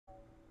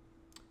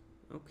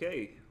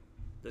Okay,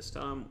 this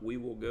time we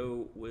will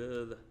go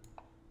with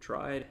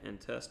tried and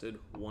tested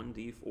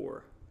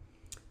 1d4.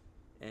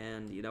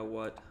 And you know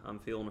what? I'm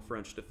feeling a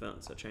French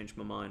defense. I changed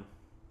my mind.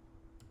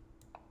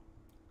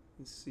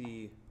 Let's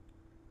see.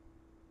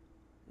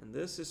 And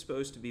this is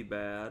supposed to be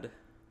bad,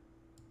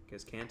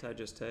 because can't I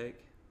just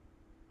take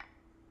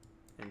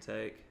and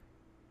take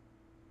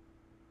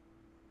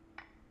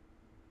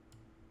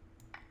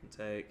and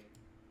take,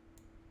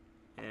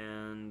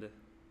 and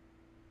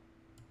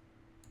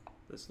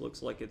this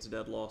looks like it's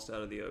dead lost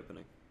out of the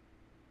opening.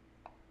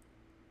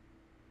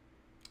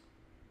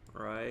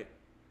 All right,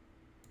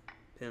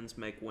 pins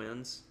make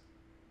wins,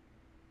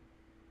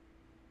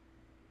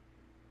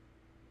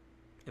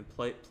 and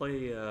play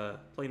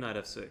knight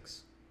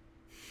f6.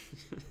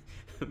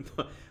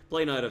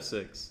 Play knight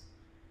f6.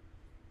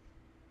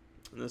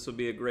 And this would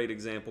be a great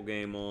example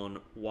game on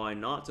why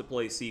not to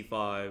play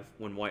c5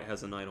 when white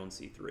has a knight on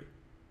c3.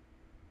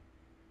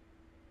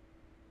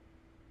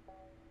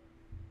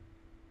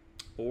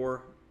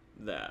 Or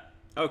that.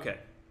 Okay.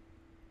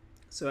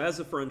 So as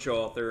a French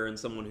author and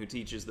someone who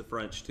teaches the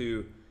French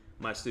to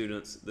my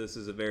students, this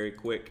is a very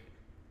quick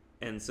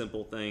and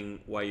simple thing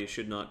why you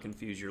should not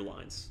confuse your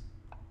lines.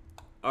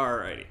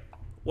 Alrighty.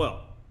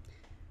 Well,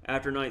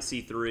 after knight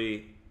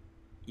c3,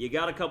 you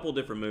got a couple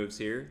different moves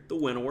here. The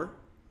winnower,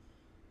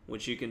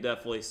 which you can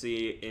definitely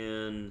see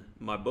in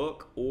my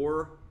book,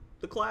 or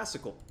the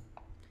classical.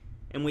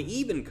 And we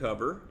even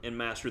cover, in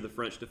Master of the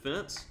French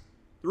Defense,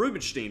 the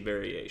Rubinstein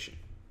variation.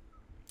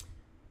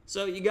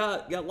 So you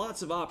got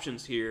lots of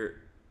options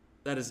here.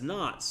 That is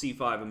not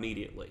c5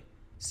 immediately.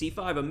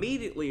 c5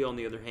 immediately, on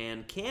the other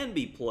hand, can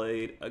be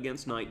played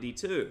against knight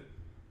d2.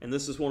 And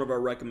this is one of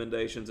our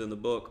recommendations in the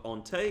book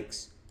on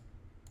takes.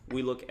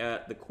 We look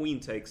at the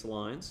queen takes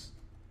lines,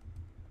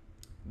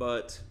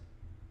 but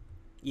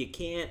you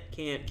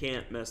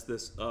can't mess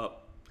this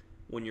up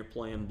when you're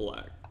playing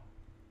black,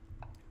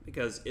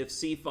 because if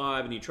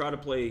c5 and you try to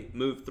play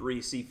move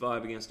 3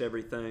 c5 against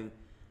everything,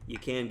 you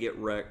can get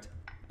wrecked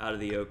out of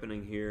the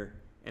opening here.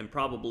 And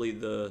probably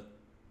the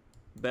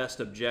best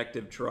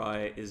objective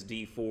try is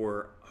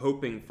d4,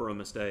 hoping for a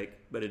mistake,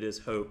 but it is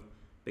hope,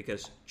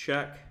 because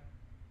check,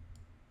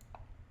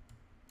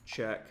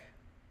 check,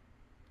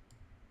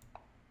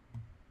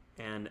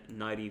 and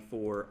knight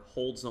e4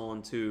 holds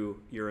on to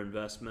your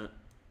investment.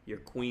 Your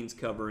queen's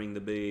covering the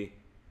b,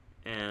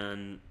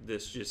 and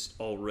this just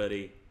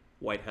already,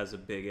 white has a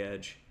big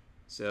edge.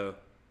 So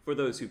for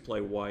those who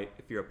play white,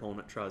 if your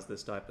opponent tries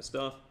this type of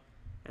stuff,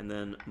 and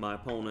then my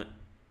opponent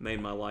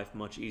made my life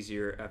much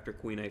easier after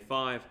queen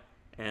a5,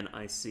 and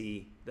I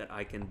see that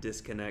I can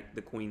disconnect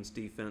the queen's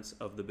defense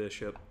of the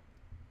bishop,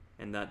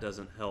 and that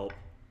doesn't help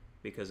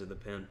because of the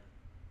pin.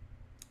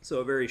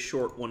 So a very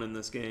short one in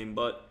this game,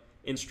 but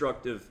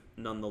instructive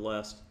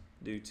nonetheless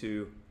due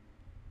to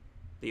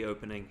the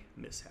opening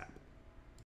mishap.